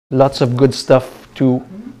Lots of good stuff to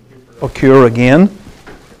occur again.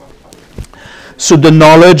 So the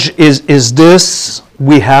knowledge is this.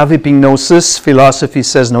 We have epignosis. Philosophy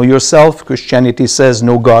says know yourself. Christianity says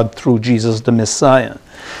know God through Jesus the Messiah.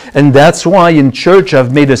 And that's why in church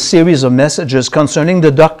I've made a series of messages concerning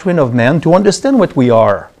the doctrine of man to understand what we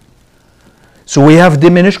are. So we have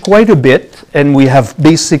diminished quite a bit, and we have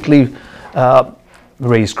basically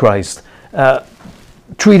raised Christ.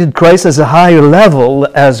 Treated Christ as a higher level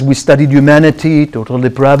as we studied humanity, total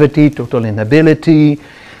depravity, total inability,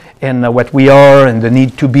 and what we are, and the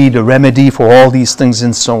need to be, the remedy for all these things,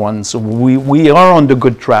 and so on. So we are on the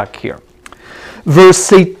good track here.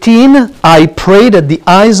 Verse 18, I pray that the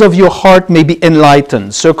eyes of your heart may be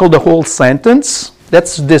enlightened. Circle the whole sentence.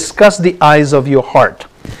 Let's discuss the eyes of your heart.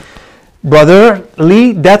 Brother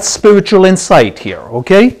Lee, that's spiritual insight here,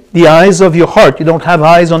 okay? The eyes of your heart. You don't have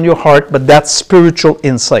eyes on your heart, but that's spiritual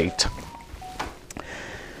insight.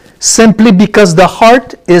 Simply because the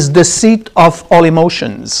heart is the seat of all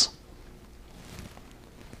emotions.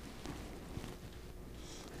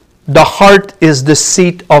 The heart is the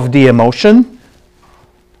seat of the emotion.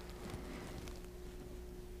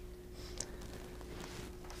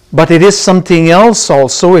 But it is something else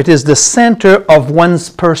also. It is the center of one's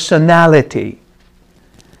personality.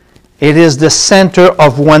 It is the center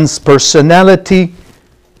of one's personality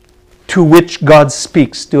to which God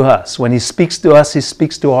speaks to us. When He speaks to us, He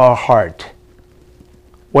speaks to our heart.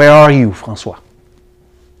 Where are you, François?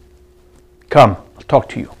 Come, I'll talk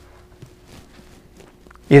to you.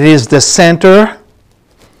 It is the center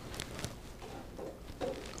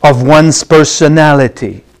of one's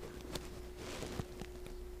personality.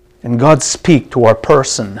 And God speaks to our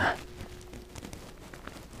person.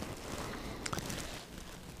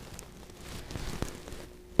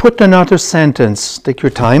 Put another sentence. Take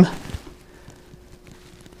your time.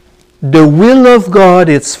 The will of God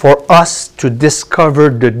is for us to discover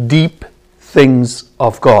the deep things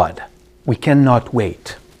of God. We cannot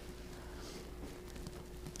wait.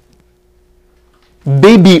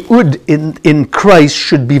 Babyhood in Christ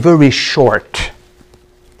should be very short.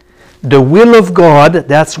 The will of God,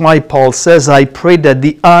 that's why Paul says, I pray that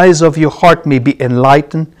the eyes of your heart may be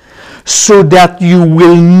enlightened, so that you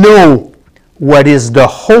will know what is the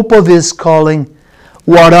hope of His calling,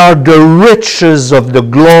 what are the riches of the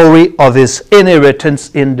glory of His inheritance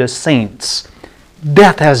in the saints.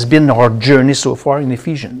 That has been our journey so far in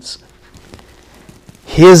Ephesians.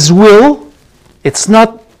 His will, it's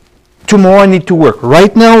not tomorrow I need to work.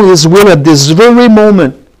 Right now, His will at this very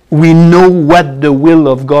moment, we know what the will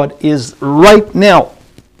of God is right now.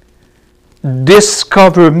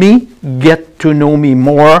 Discover me, get to know me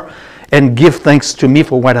more, and give thanks to me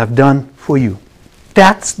for what I've done for you.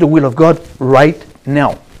 That's the will of God right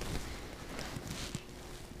now.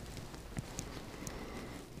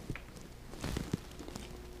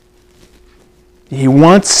 He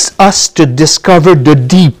wants us to discover the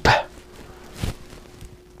deep.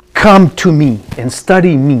 Come to me and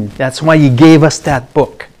study me. That's why He gave us that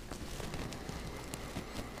book.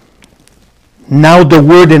 Now the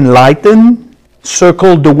word enlighten,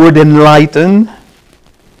 circle the word enlighten.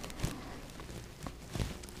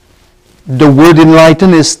 The word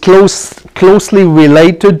enlighten is closely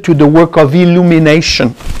related to the work of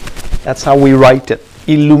illumination. That's how we write it,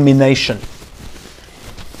 illumination.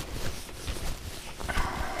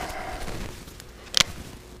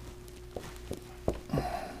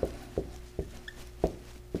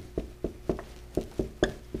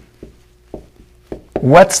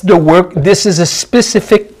 What's the work? This is a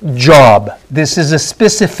specific job. This is a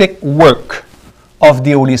specific work of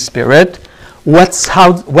the Holy Spirit. What's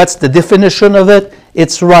the definition of it?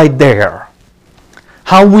 It's right there.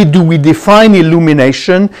 How do we define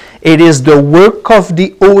illumination? It is the work of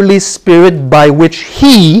the Holy Spirit by which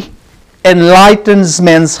He enlightens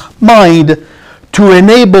man's mind to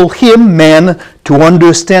enable man, to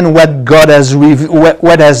understand what God has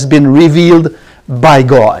what has been revealed by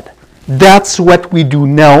God. That's what we do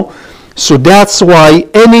now. So that's why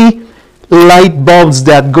any light bulbs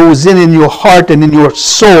that goes in your heart and in your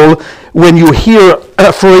soul, when you hear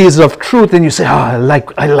a phrase of truth and you say, I like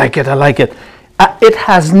it. It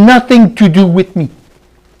has nothing to do with me.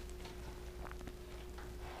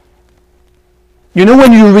 You know,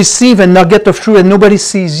 when you receive a nugget of truth and nobody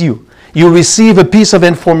sees you, you receive a piece of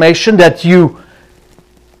information that you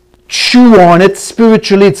chew on it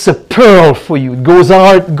spiritually. It's a pearl for you. It goes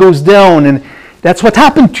out, it goes down, and that's what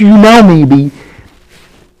happened to you now. Maybe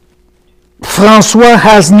François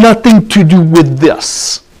has nothing to do with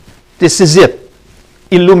this. This is it,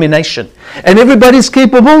 illumination, and everybody's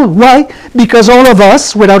capable. Why? Because all of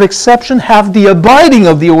us, without exception, have the abiding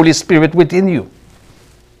of the Holy Spirit within you.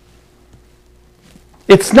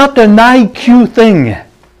 It's not an IQ thing.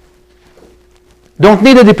 Don't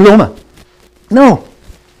need a diploma. No.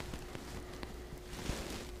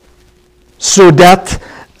 So that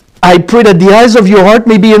I pray that the eyes of your heart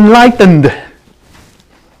may be enlightened.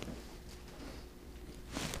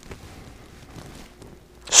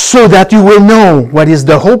 So that you will know what is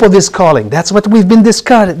the hope of his calling. That's what we've been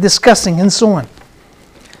discussing and so on.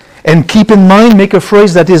 And keep in mind, make a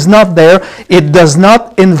phrase that is not there, it does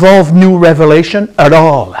not involve new revelation at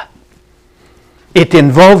all. It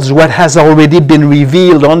involves what has already been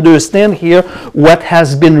revealed. Understand here what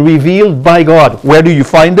has been revealed by God. Where do you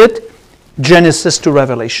find it? Genesis to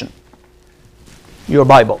Revelation. Your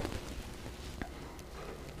Bible.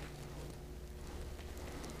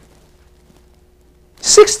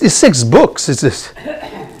 "66 books is this.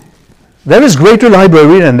 There is greater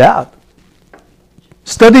library than that.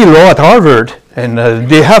 Study law at Harvard, and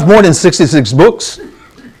they have more than 66 books.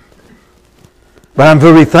 But I'm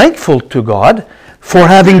very thankful to God for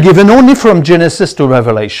having given only from Genesis to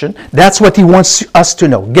Revelation. That's what he wants us to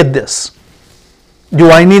know. Get this. Do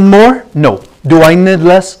I need more? No. Do I need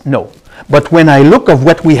less? No. But when I look of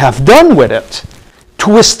what we have done with it,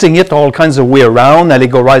 twisting it all kinds of way around,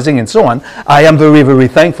 allegorizing and so on, I am very, very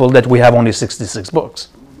thankful that we have only 66 books.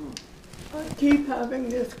 I keep having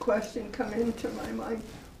this question come into my mind.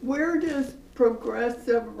 Where does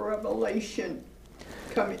progressive revelation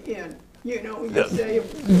come in? You know, you say...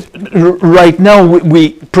 Right now,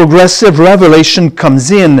 progressive revelation comes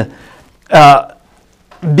in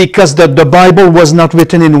because the Bible was not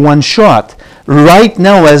written in one shot. Right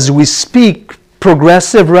now, as we speak,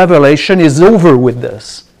 progressive revelation is over with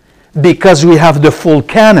this because we have the full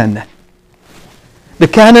canon. The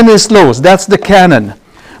canon is closed. That's the canon.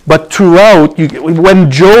 But throughout, when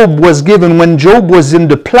Job was given, when Job was in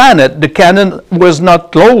the planet, the canon was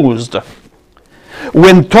not closed.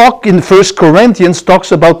 When talk in 1 Corinthians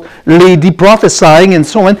talks about lady prophesying and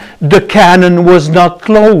so on, the canon was not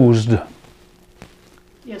closed.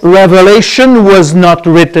 Yes. Revelation was not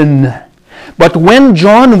written. But when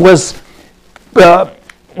John was,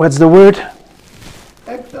 what's the word?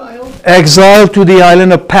 Exiled to the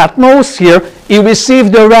island of Patmos here, he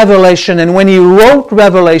received the revelation, and when he wrote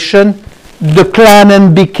Revelation, the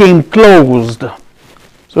canon became closed.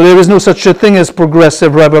 So there is no such a thing as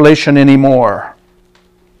progressive revelation anymore.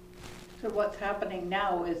 So what's happening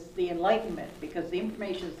now is the enlightenment, because the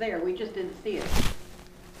information is there, we just didn't see it.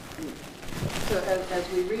 So as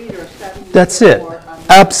we read or study... That's it.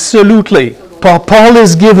 Absolutely. Paul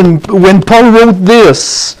is given, when Paul wrote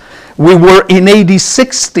this, we were in AD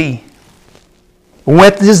 60.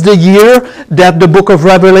 What is the year that the book of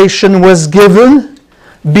Revelation was given?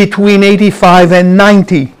 Between 85 and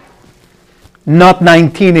 90. Not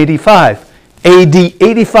 1985. AD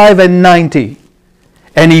 85 and 90.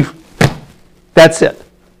 And that's it.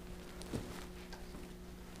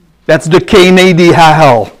 That's the Cain AD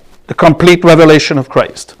Hahel, the complete revelation of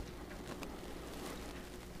Christ.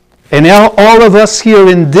 And now all of us here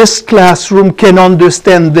in this classroom can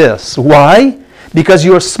understand this. Why? Because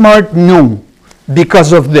you're smart new.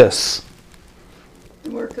 Because of this. The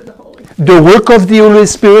work of the Holy Spirit. The work of the Holy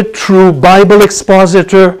Spirit through Bible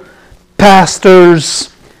expositor,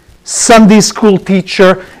 pastors, Sunday school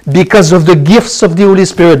teacher, because of the gifts of the Holy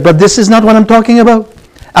Spirit. But this is not what I'm talking about.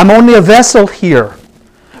 I'm only a vessel here.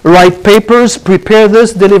 Write papers, prepare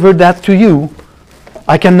this, deliver that to you.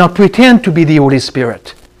 I cannot pretend to be the Holy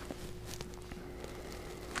Spirit.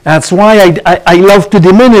 That's why I love to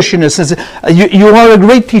diminish in a sense. You are a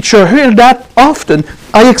great teacher. I hear that often.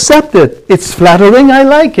 I accept it. It's flattering. I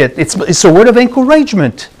like it. It's a word of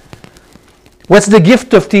encouragement. What's the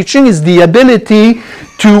gift of teaching? Is the ability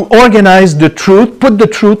to organize the truth, put the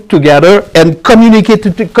truth together, and communicate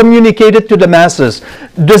it to the masses.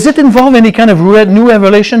 Does it involve any kind of new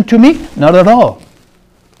revelation to me? Not at all.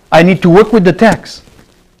 I need to work with the text.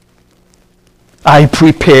 I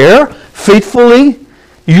prepare faithfully.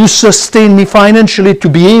 You sustain me financially to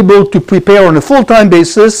be able to prepare on a full-time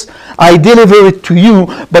basis. I deliver it to you,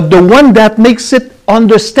 but the one that makes it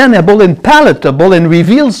understandable and palatable and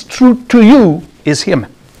reveals truth to you is Him,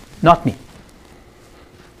 not me.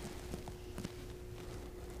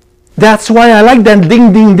 That's why I like that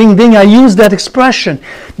ding, ding, ding, ding. I use that expression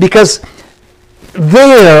because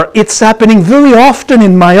there it's happening very often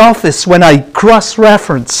in my office when I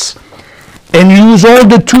cross-reference and use all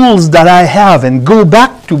the tools that I have and go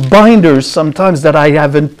back to binders sometimes that I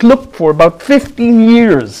haven't looked for about 15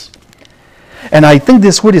 years. And I think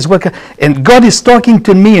this word is working. And God is talking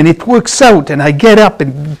to me and it works out. And I get up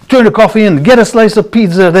and turn the coffee in, get a slice of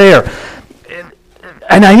pizza there.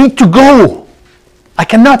 And I need to go. I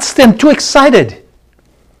cannot stand, too excited.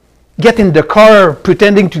 get in the car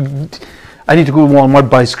pretending I need to go to Walmart,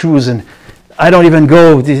 buy screws, and I don't even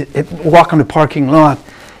go, walk on the parking lot.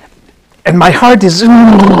 And my heart is,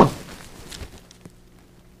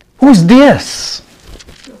 who's this?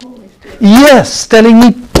 Yes, telling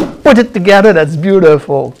me, put it together, that's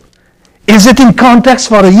beautiful. Is it in context,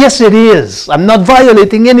 Father? Yes, it is. I'm not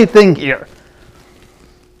violating anything here.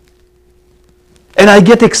 And I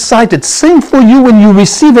get excited. Same for you when you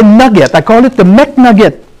receive a nugget. I call it the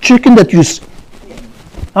McNugget, chicken that you,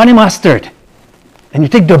 honey mustard. And you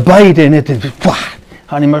take the bite and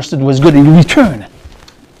honey mustard was good, and you return.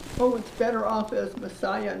 Oh, it's better off as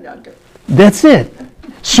Messiah nugget. That's it.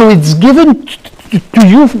 So it's given to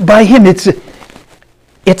you by him.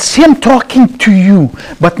 It's him talking to you.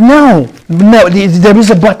 But now, there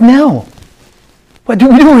is a but now. What do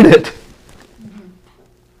we do with it?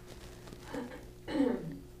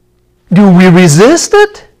 Do we resist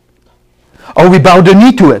it? Or we bow the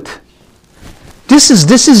knee to it? This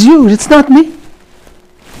is you. It's not me.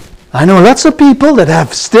 I know lots of people that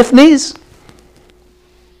have stiff knees.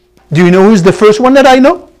 Do you know who's the first one that I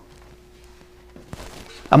know?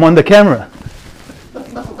 I'm on the camera.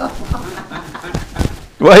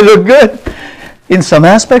 Do I look good? In some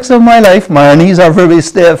aspects of my life, my knees are very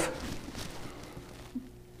stiff.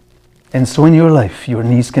 And so in your life, your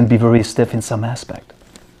knees can be very stiff in some aspect.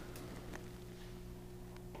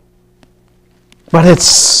 But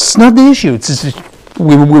it's not the issue.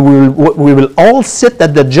 We will all sit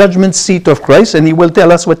at the judgment seat of Christ, and he will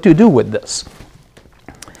tell us what to do with this.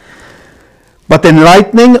 But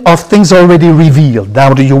enlightening of things already revealed.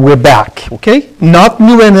 Now we're back, okay? Not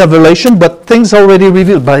new in revelation, but things already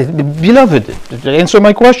revealed. Beloved, to answer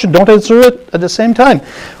my question, don't answer it at the same time.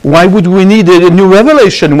 Why would we need a new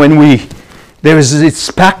revelation when there is this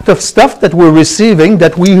packed of stuff that we're receiving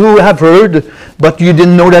that we who have heard, but you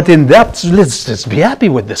didn't know that in depth? So let's be happy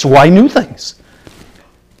with this. Why new things?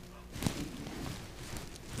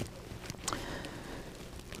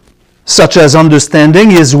 Such as understanding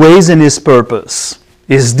his ways and his purpose,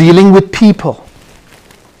 is dealing with people.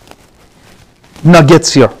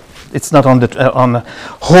 Nuggets here. It's not on the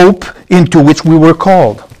hope into which we were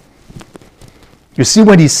called. You see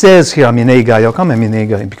what he says here, I'm in Haggai. How come I'm in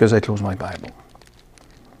Haggai? Because I closed my Bible.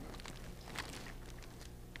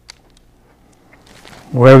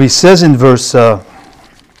 Where he says in verse, I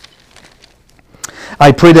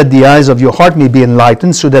pray that the eyes of your heart may be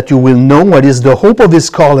enlightened, so that you will know what is the hope of his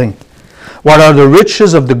calling. What are the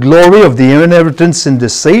riches of the glory of the inheritance in the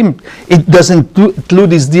same? It doesn't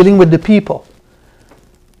include his dealing with the people.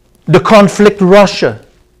 The conflict, Russia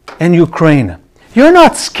and Ukraine. You're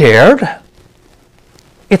not scared.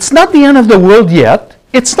 It's not the end of the world yet.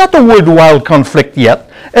 It's not a worldwide conflict yet,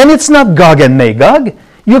 and it's not Gog and Magog.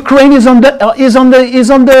 Ukraine is on the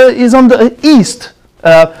east,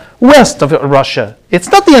 west of Russia. It's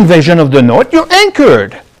not the invasion of the north. You're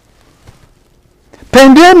anchored.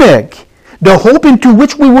 Pandemic. The hope into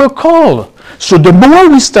which we were called. So the more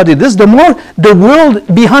we study this, the more the world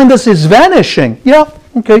behind us is vanishing. Yeah,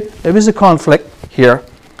 okay, there is a conflict here.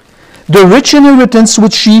 The rich inheritance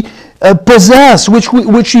which he possessed, which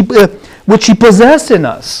he possessed in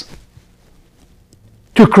us.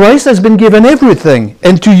 To Christ has been given everything,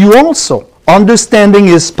 and to you also. Understanding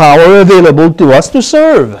his power available to us to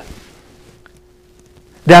serve.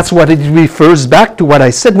 That's what it refers back to what I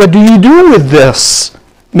said. What do you do with this?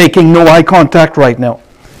 Making no eye contact right now.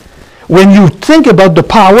 When you think about the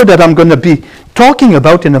power that I'm going to be talking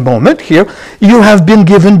about in a moment here, you have been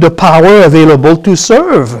given the power available to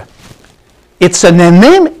serve. It's an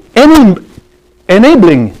enabling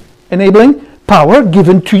power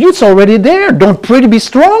given to you. It's already there. Don't pray to be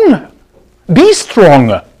strong. Be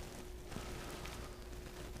strong.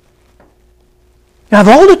 You have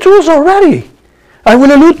all the tools already. I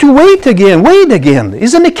will allude to Wade again.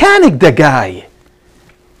 He's a mechanic, the guy.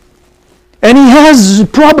 And he has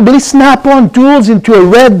probably snap-on tools into a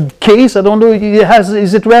red case. I don't know,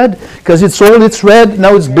 is it red? Because it's red,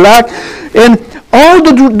 now it's black. And all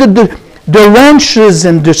the wrenches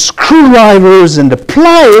and the screwdrivers and the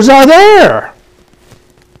pliers are there.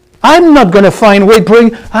 I'm not going to find Wade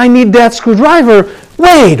praying, I need that screwdriver.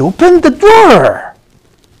 Wade, open the door.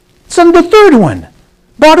 It's on the third one,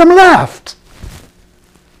 bottom left.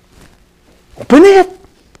 Open it.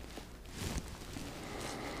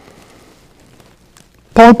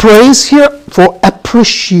 Paul prays here for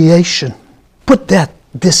appreciation. Put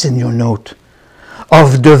this in your note.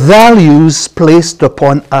 Of the values placed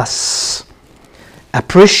upon us.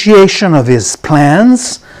 Appreciation of his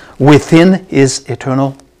plans within his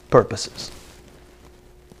eternal purposes.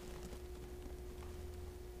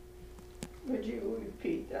 Would you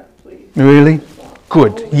repeat that, please? Really?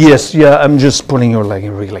 Good. Yes, yeah, I'm just pulling your leg,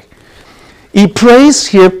 really. He prays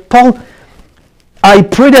here, Paul, I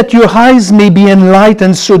pray that your eyes may be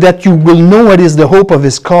enlightened so that you will know what is the hope of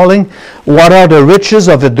his calling, what are the riches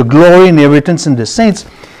of it, the glory and inheritance in the saints.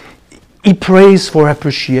 He prays for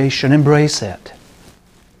appreciation. Embrace it.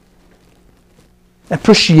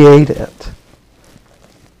 Appreciate it.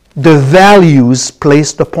 The values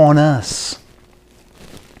placed upon us.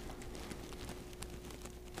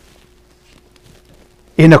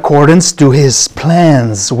 In accordance to his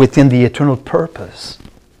plans within the eternal purpose.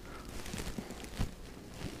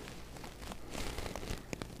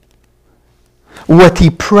 What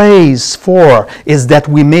he prays for is that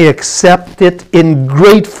we may accept it in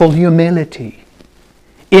grateful humility.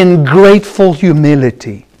 In grateful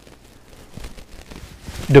humility.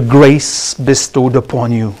 The grace bestowed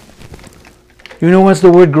upon you. You know what's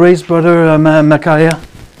the word grace, Brother Micaiah?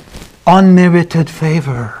 Unmerited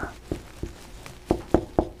favor.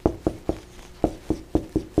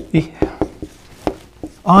 Yeah.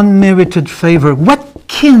 Unmerited favor. What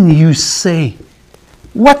can you say?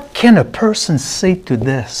 What can a person say to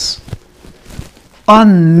this?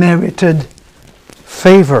 Unmerited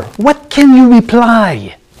favor. What can you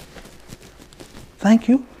reply? Thank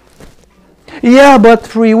you. Yeah, but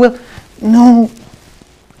free will. No.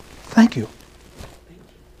 Thank you.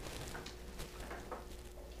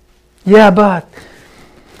 Yeah, but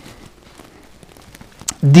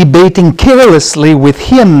debating carelessly with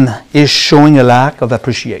him is showing a lack of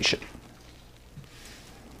appreciation.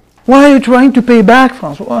 Why are you trying to pay back,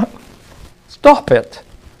 Francois? Stop it.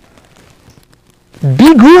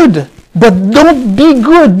 Be good, but don't be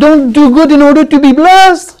good. Don't do good in order to be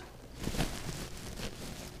blessed.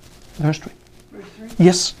 Verse 3. Verse 3?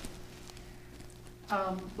 Yes.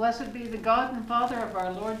 Blessed be the God and Father of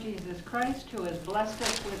our Lord Jesus Christ, who has blessed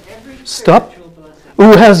us with every Stop. spiritual blessing.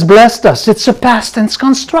 Who has blessed us? It's a past tense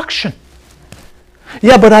construction.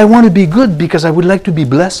 Yeah, but I want to be good because I would like to be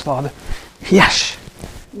blessed, Father. Yes.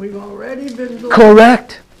 We've already been blessed.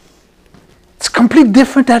 Correct. It's a complete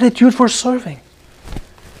different attitude for serving.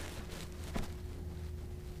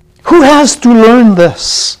 Who has to learn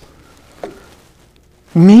this?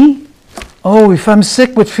 Me? Oh, if I'm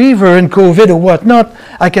sick with fever and COVID or whatnot,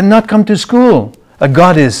 I cannot come to school.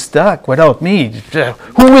 God is stuck without me.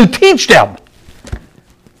 Who will teach them?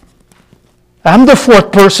 I'm the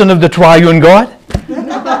fourth person of the triune God.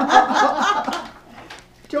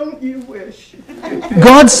 Don't you wish?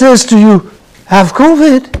 God says to you, have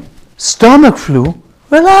COVID, stomach flu,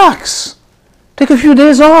 relax. Take a few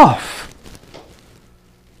days off.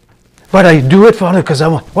 But I do it, Father, because I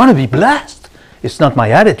want to be blessed. It's not my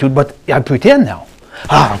attitude, but I pretend now.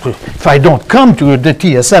 If I don't come to the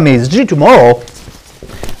TSM ASG tomorrow,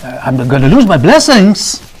 I'm going to lose my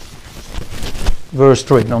blessings. Verse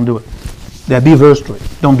 3, don't do it. There be verse 3,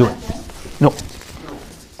 don't do it. No.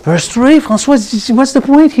 Verse 3, Francois, what's the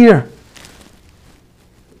point here?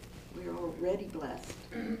 We're already blessed.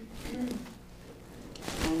 And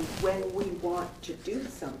when we want to do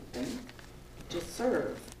something, to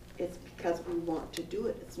serve, it's because we want to do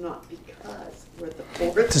it. It's not because we're the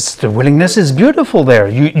fourth. The willingness is beautiful there.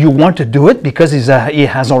 You want to do it because he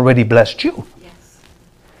has already blessed you. Yes.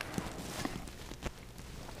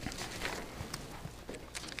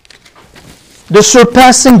 The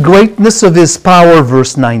surpassing greatness of his power,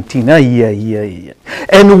 verse 19.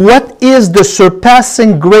 And what is the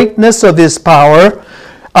surpassing greatness of his power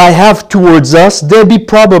I have towards us? There be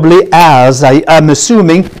probably as, I am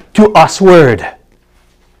assuming, to us word.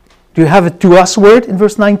 Do you have a to us word in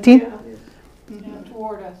verse 19? Yeah,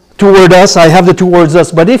 toward us. Toward us, I have the towards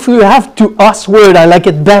us. But if you have to us word, I like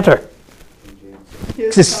it better.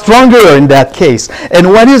 It's stronger in that case. And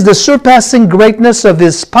what is the surpassing greatness of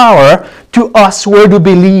his power to us who do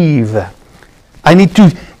believe? I need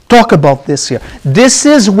to talk about this here. This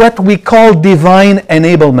is what we call divine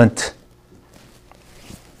enablement.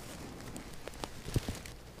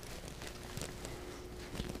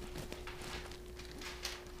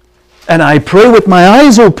 And I pray with my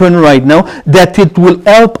eyes open right now that it will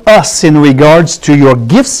help us in regards to your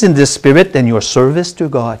gifts in the Spirit and your service to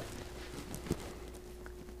God.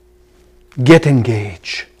 Get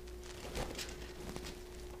engaged.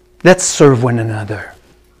 Let's serve one another.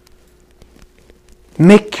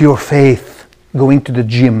 Make your faith going to the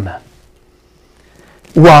gym.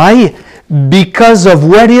 Why? Because of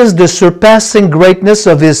what is the surpassing greatness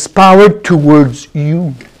of his power towards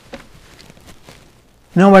you.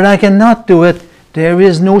 No, but I cannot do it. There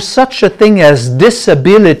is no such a thing as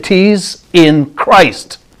disabilities in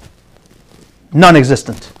Christ.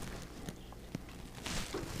 Non-existent.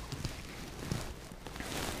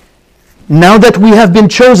 Now that we have been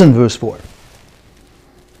chosen, verse 4,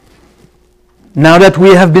 Now that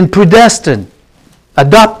we have been predestined,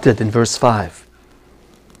 adopted in verse 5.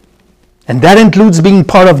 And that includes being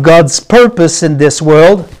part of God's purpose in this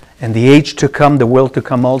world and the age to come, the world to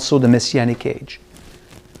come also, the Messianic age.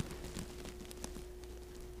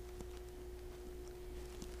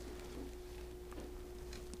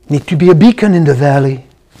 Need to be a beacon in the valley.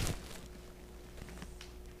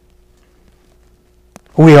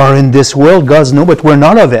 We are in this world, God's know, but we're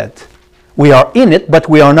not of it. We are in it, but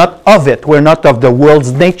we are not of it. We're not of the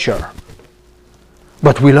world's nature.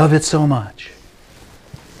 But we love it so much.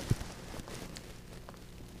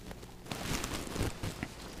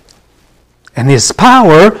 And His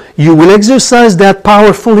power, you will exercise that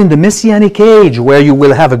power fully in the Messianic age, where you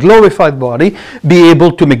will have a glorified body, be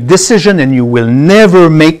able to make decision, and you will never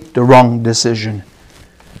make the wrong decision.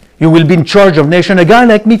 You will be in charge of nation. A guy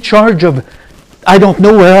like me, charge of, I don't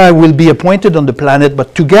know where I will be appointed on the planet,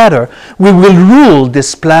 but together we will rule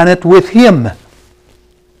this planet with Him. Amen.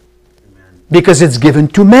 Because it's given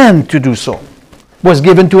to man to do so. It was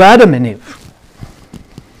given to Adam and Eve.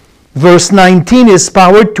 Verse 19, His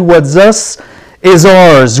power towards us is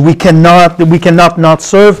ours. We cannot not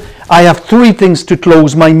serve. I have three things to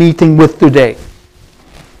close my meeting with today.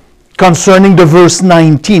 Concerning the verse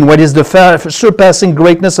 19, what is the surpassing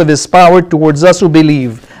greatness of His power towards us who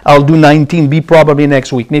believe? I'll do 19b probably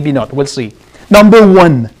next week. Maybe not. We'll see. Number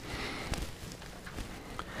 1.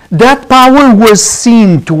 That power was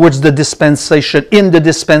seen towards the dispensation, in the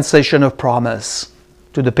dispensation of promise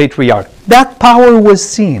to the patriarch. That power was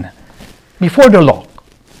seen before the law.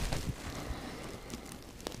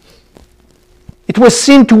 It was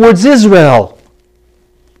seen towards Israel.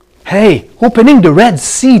 Hey, opening the Red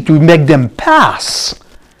Sea to make them pass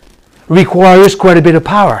requires quite a bit of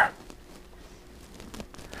power.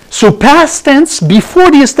 So past tense,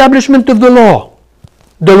 before the establishment of the law.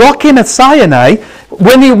 The law came at Sinai.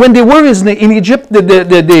 When they were in Egypt,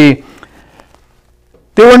 they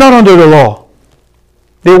were not under the law.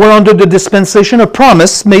 They were under the dispensation of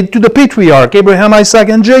promise made to the patriarch, Abraham, Isaac,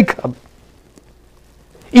 and Jacob.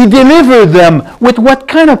 He delivered them with what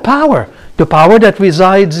kind of power? The power that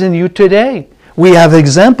resides in you today. We have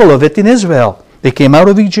example of it in Israel. They came out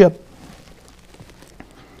of Egypt.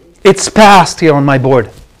 It's past here on my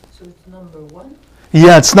board. So it's number 1?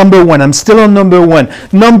 Yeah, it's number 1. I'm still on number 1.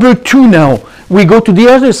 Number 2 now. We go to the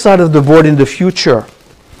other side of the board in the future.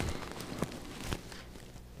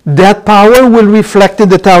 That power will reflect in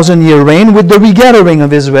the 1,000-year reign with the regathering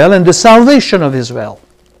of Israel and the salvation of Israel.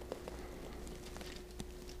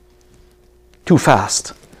 Too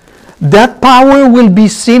fast. That power will be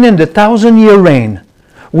seen in the 1,000-year reign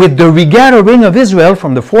with the regathering of Israel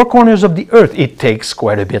from the four corners of the earth. It takes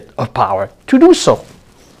quite a bit of power to do so.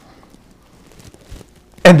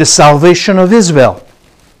 And the salvation of Israel.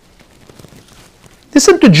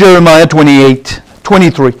 Listen to Jeremiah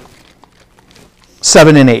 23,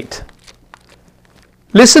 7 and 8.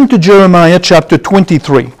 Listen to Jeremiah chapter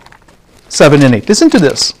 23, 7 and 8. Listen to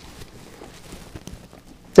this.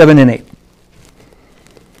 7 and 8.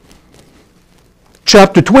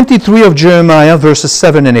 Chapter 23 of Jeremiah, verses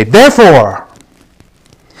 7 and 8. Therefore,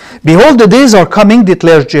 behold, the days are coming,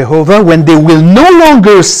 declares Jehovah, when they will no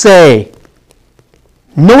longer say,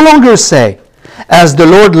 as the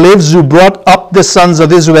Lord lives who brought up the sons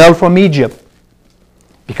of Israel from Egypt.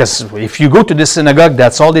 Because if you go to the synagogue,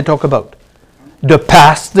 that's all they talk about. The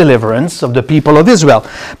past deliverance of the people of Israel.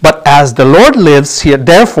 But as the Lord lives here,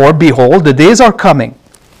 therefore, behold, the days are coming.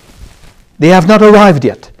 They have not arrived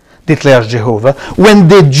yet, declares Jehovah, when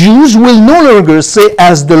the Jews will no longer say,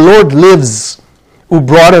 as the Lord lives, who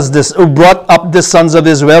brought up the sons of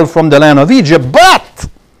Israel from the land of Egypt, but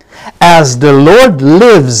as the Lord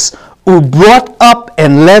lives, who brought up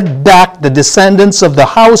and led back the descendants of the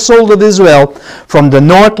household of Israel from the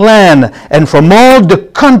north land and from all the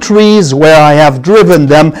countries where I have driven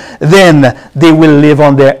them, then they will live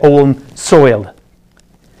on their own soil.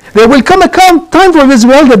 There will come a time for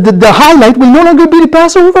Israel that the highlight will no longer be the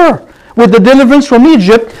Passover with the deliverance from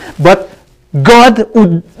Egypt, but God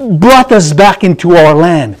who brought us back into our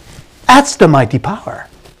land. That's the mighty power.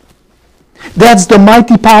 That's the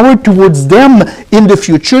mighty power towards them in the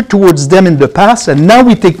future, towards them in the past. And now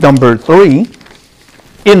we take number 3,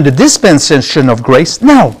 in the dispensation of grace.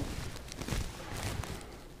 Now,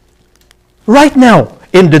 right now,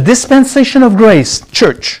 in the dispensation of grace,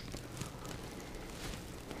 church,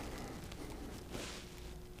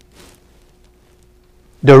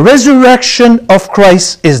 the resurrection of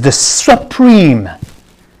Christ is the supreme.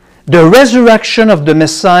 The resurrection of the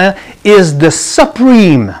Messiah is the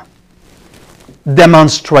supreme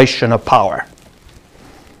demonstration of power.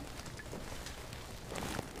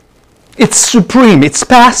 It's supreme. It's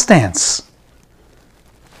past tense.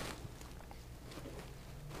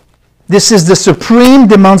 This is the supreme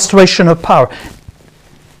demonstration of power.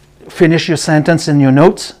 Finish your sentence in your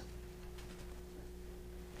notes.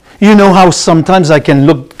 You know how sometimes I can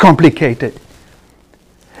look complicated.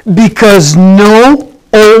 Because no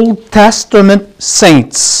Old Testament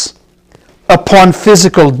saints, upon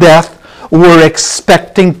physical death, were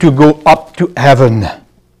expecting to go up to heaven.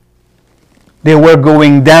 They were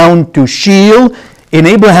going down to Sheol, in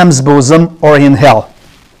Abraham's bosom, or in hell.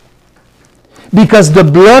 Because the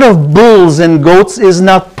blood of bulls and goats is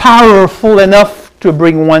not powerful enough to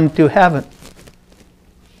bring one to heaven.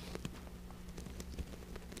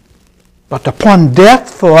 But upon death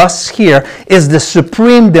for us here is the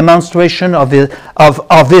supreme demonstration of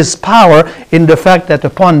his power in the fact that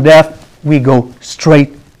upon death we go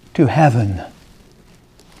straight to heaven.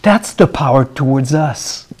 That's the power towards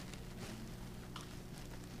us.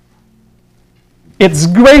 It's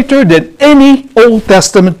greater than any Old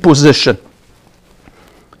Testament position.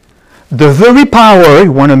 The very power,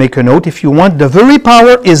 you want to make a note if you want, the very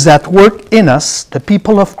power is at work in us, the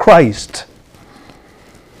people of Christ.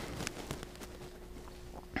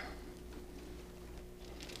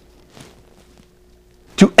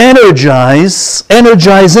 To energizing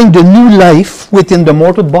the new life within the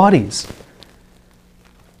mortal bodies.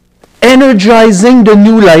 Energizing the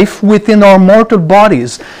new life within our mortal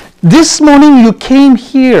bodies. This morning you came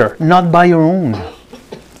here, not by your own.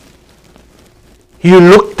 You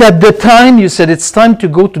looked at the time, you said it's time to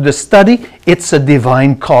go to the study. It's a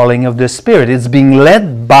divine calling of the Spirit. It's being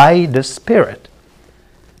led by the Spirit.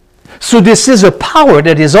 So this is a power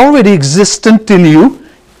that is already existent in you,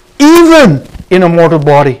 even in a mortal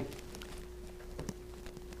body.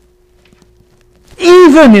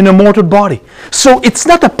 Even in a mortal body. So it's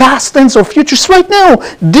not a past tense or future. It's right now.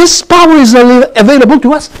 This power is available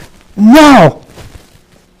to us now.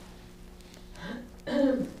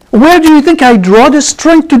 Where do you think I draw the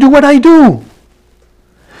strength to do what I do?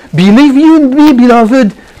 Believe you in me,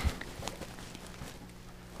 beloved,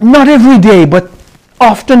 not every day, but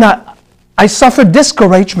often I suffer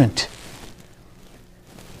discouragement.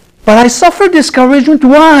 But I suffer discouragement,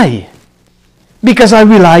 why? Because I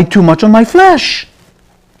rely too much on my flesh.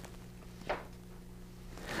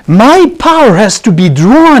 My power has to be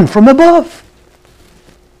drawn from above.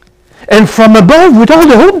 And from above, with all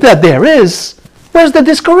the hope that there is, where's the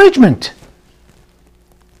discouragement?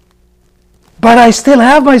 But I still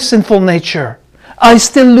have my sinful nature. I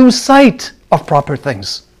still lose sight of proper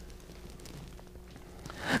things.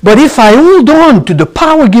 But if I hold on to the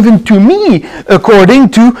power given to me, according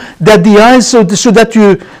to that the eyes, so that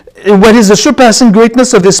you, what is the surpassing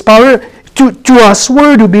greatness of this power to us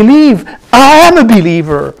who to believe? I am a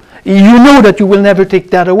believer. You know that you will never take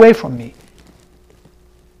that away from me.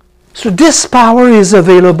 So this power is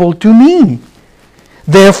available to me.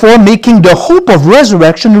 Therefore, making the hope of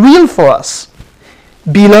resurrection real for us.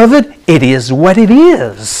 Beloved, it is what it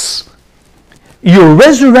is. Your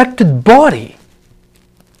resurrected body,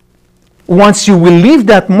 once you will leave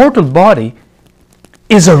that mortal body,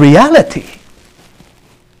 is a reality.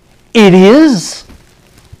 It is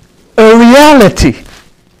a reality.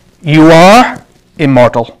 You are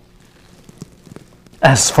immortal.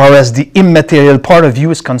 As far as the immaterial part of you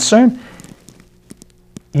is concerned,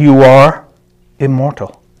 you are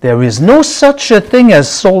immortal. There is no such a thing as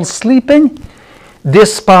soul sleeping.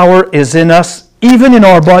 This power is in us, even in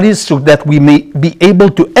our bodies, so that we may be able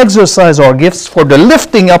to exercise our gifts for the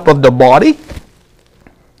lifting up of the body.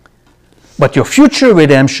 But your future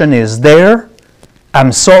redemption is there.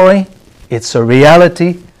 I'm sorry, it's a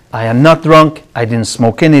reality. I am not drunk. I didn't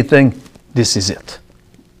smoke anything. This is it.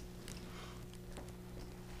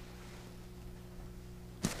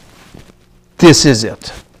 This is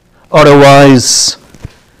it. Otherwise,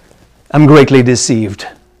 I'm greatly deceived.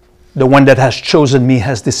 The one that has chosen me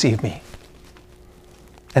has deceived me.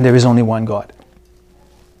 And there is only one God.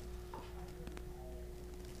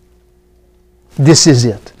 This is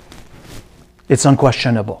it. It's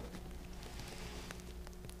unquestionable.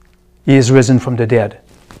 He is risen from the dead.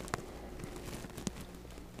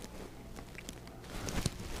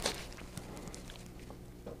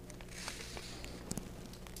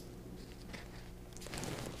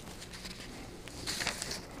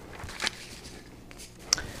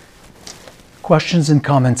 Questions and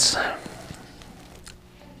comments?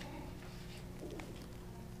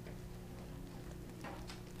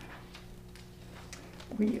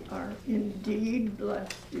 We are indeed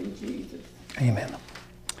blessed in Jesus. Amen.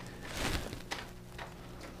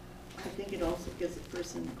 I think it also gives a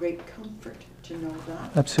person great comfort to know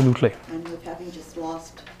that. Absolutely. And with having just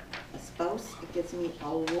lost a spouse, it gives me a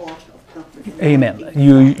lot of comfort. Amen.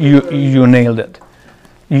 You nailed it.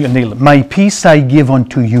 You nailed it. My peace I give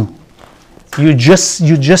unto you. You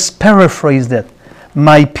just paraphrased it.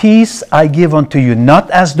 My peace I give unto you, not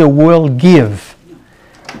as the world give.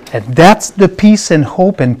 And that's the peace and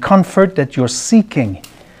hope and comfort that you're seeking.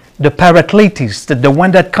 The Paracletus, the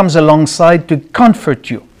one that comes alongside to comfort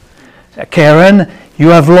you. Karen, you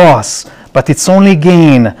have loss, but it's only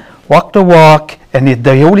gain. Walk the walk, and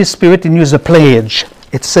the Holy Spirit in you is a pledge.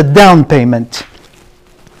 It's a down payment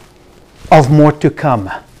of more to come.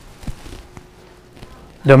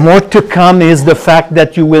 The more to come is the fact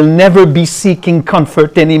that you will never be seeking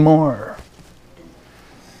comfort anymore.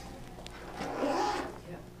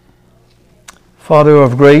 Father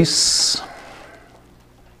of grace,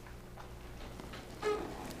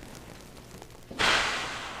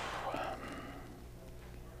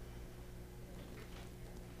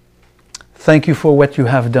 thank you for what you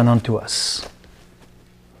have done unto us.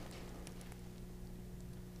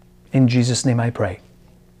 In Jesus' name I pray.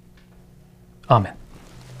 Amen.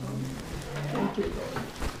 Thank you.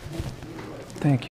 Thank you.